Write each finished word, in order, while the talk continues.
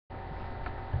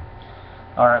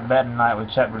Alright, back tonight with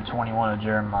chapter 21 of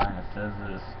Jeremiah. It says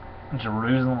this: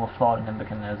 Jerusalem will fall to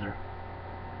Nebuchadnezzar,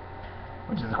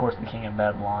 which is of course the king of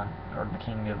Babylon, or the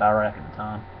king of Iraq at the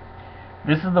time.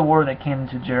 This is the word that came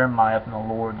to Jeremiah from the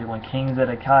Lord when King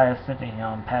Zedekiah sent to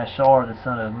him Pashur the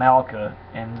son of Malchah,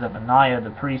 and Zephaniah the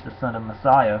priest the son of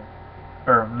Masa,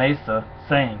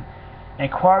 saying,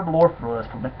 Inquire the Lord for us,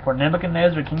 for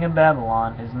Nebuchadnezzar king of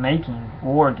Babylon is making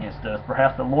war against us.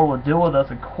 Perhaps the Lord will deal with us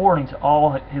according to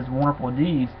all his wonderful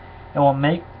deeds, and will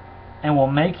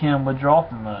make him withdraw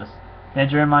from us. Then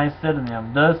Jeremiah said to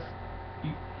them, Thus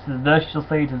you shall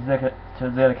say to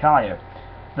Zedekiah,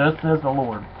 Thus says the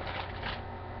Lord,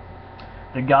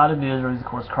 the God of Israel is of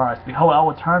course Christ. Behold, I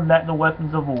will turn back the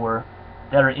weapons of war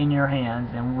that are in your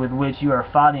hands, and with which you are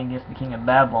fighting against the king of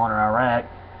Babylon or Iraq,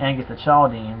 and against the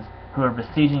Chaldeans, who are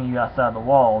besieging you outside the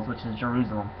walls, which is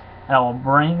Jerusalem. And I will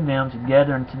bring them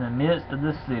together into the midst of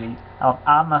this city.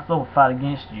 I myself will fight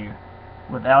against you,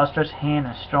 with outstretched hand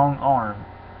and strong arm,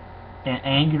 in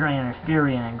anger and in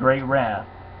fury and in great wrath.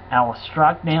 I will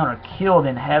strike down or kill the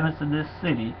inhabitants of this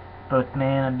city, both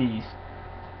man and beast.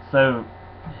 So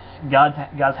God's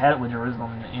had it with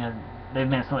Jerusalem. You know, they've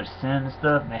been in so much sin and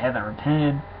stuff, and they haven't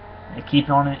repented. They keep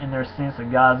on in their sin, so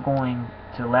God's going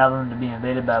to allow them to be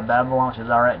invaded by Babylon, which is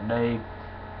Iraq today.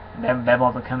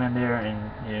 Babylon will come in there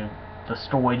and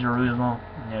destroy Jerusalem,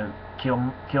 kill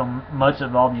much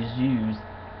of all these Jews,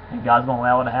 and God's going to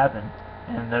allow it to happen.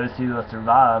 And those who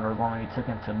survive are going to be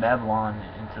taken to Babylon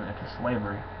into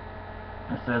slavery.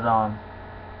 It says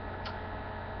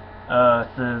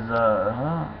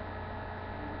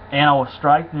and I will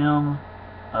strike them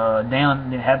down,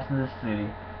 the inhabitants of this city,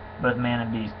 both man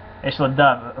and beast. They shall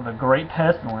die of a great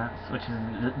pestilence, which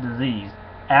is disease.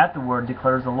 Afterward,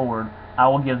 declares the Lord, I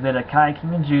will give Zedekiah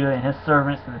king of Judah and his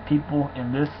servants and the people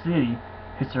in this city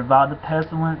who survived the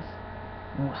pestilence,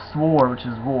 sword, which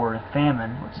is war, and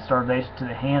famine, which is starvation, to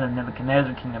the hand of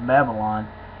Nebuchadnezzar king of Babylon,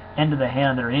 and to the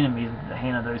hand of their enemies, and to the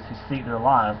hand of those who seek their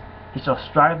lives. He shall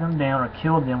strike them down or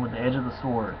kill them with the edge of the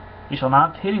sword. He shall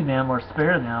not pity them or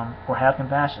spare them or have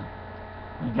compassion.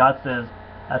 And God says,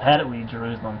 I've had it with you,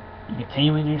 Jerusalem. You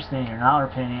continue in your sin. You're not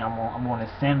repenting. I'm going to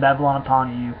send Babylon upon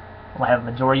you. I'm going to have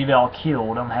the majority of you all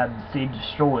killed. I'm going to have the city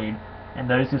destroyed. And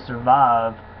those who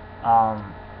survive,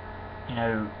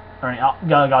 God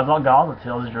also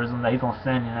tells Jerusalem that He's going to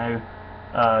send,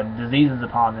 diseases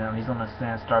upon them. He's going to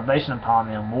send starvation upon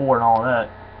them, war and all that.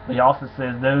 But He also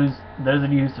says those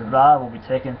of you who survive will be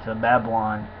taken to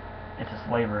Babylon into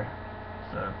slavery.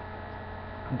 So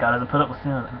God doesn't put up with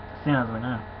sin as we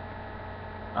know.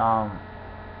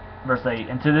 Verse 8,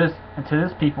 and to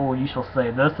this people you shall say,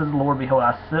 Thus says the Lord, Behold,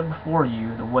 I set before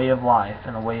you the way of life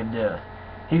and the way of death.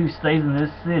 He who stays in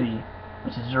this city,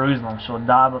 which is Jerusalem, shall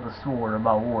die by the sword or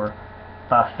by war,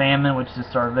 by famine, which is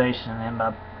starvation, and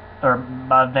by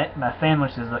famine,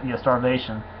 which is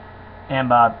starvation, and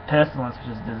by pestilence,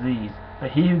 which is disease.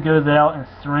 But he who goes out and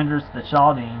surrenders to the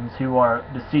Chaldeans who are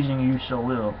besieging you shall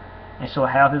live, and shall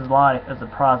have his life as a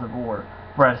prize of war.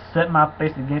 For I have set my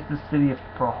face against this city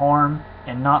for harm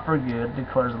and not for good,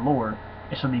 declares the Lord.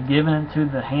 It shall be given into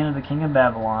the hand of the king of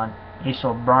Babylon, and he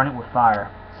shall burn it with fire.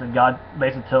 So God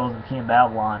basically tells the king of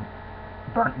Babylon,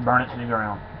 burn it to the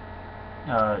ground.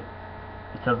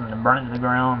 It tells them to burn it to the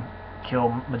ground, kill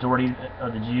majority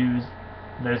of the Jews.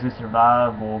 Those who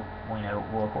survive will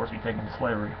of course be taken to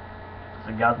slavery.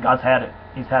 So God's had it.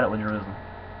 He's had it with Jerusalem.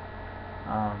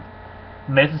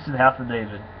 Message to the house of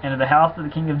David. And to the house of the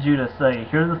king of Judah say,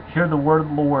 Hear the word of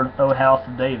the Lord, O house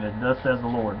of David. Thus says the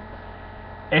Lord.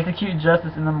 Execute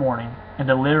justice in the morning, and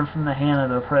deliver from the hand of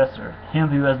the oppressor him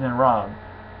who has been robbed,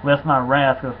 lest my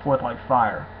wrath go forth like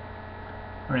fire.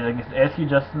 Execute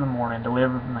justice in the morning, and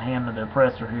deliver from the hand of the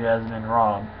oppressor who has been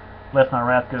robbed, lest my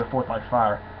wrath go forth like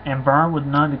fire, and burn with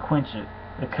none to quench it,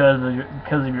 because of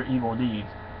your evil deeds.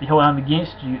 Behold, I am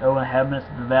against you, O inhabitants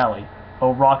of the valley,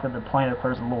 O rock of the plain,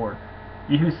 declares the Lord.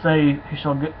 You who say, who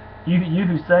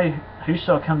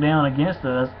shall come down against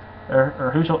us,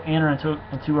 or who shall enter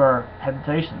into our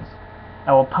habitations?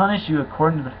 I will punish you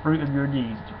according to the fruit of your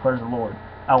deeds, declares the Lord.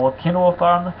 I will kindle a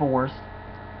fire in the forest,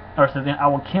 I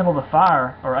will kindle the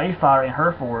fire, or a fire in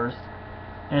her forest,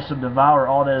 and it shall devour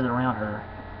all that is around her.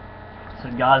 So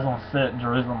God's going to set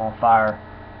Jerusalem on fire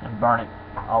and burn it,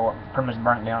 pretty much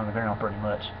burn it down on the ground, pretty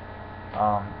much.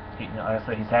 Like I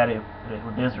said, He's had it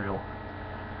with Israel.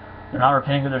 They're not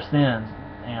repenting of their sins,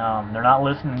 and they're not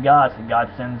listening to God. So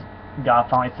God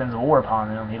finally sends a war upon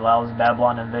them. He allows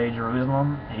Babylon to invade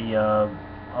Jerusalem. He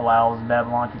allows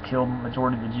Babylon to kill the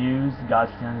majority of the Jews. God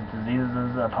sends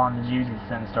diseases upon the Jews. He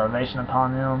sends starvation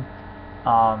upon them.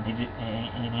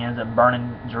 He ends up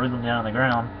burning Jerusalem down on the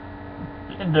ground.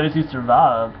 And those who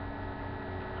survive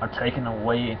are taken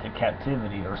away into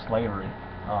captivity or slavery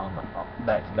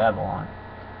back to Babylon.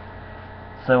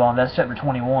 So that's chapter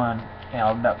 21,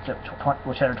 and about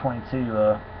chapter 22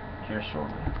 here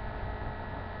shortly.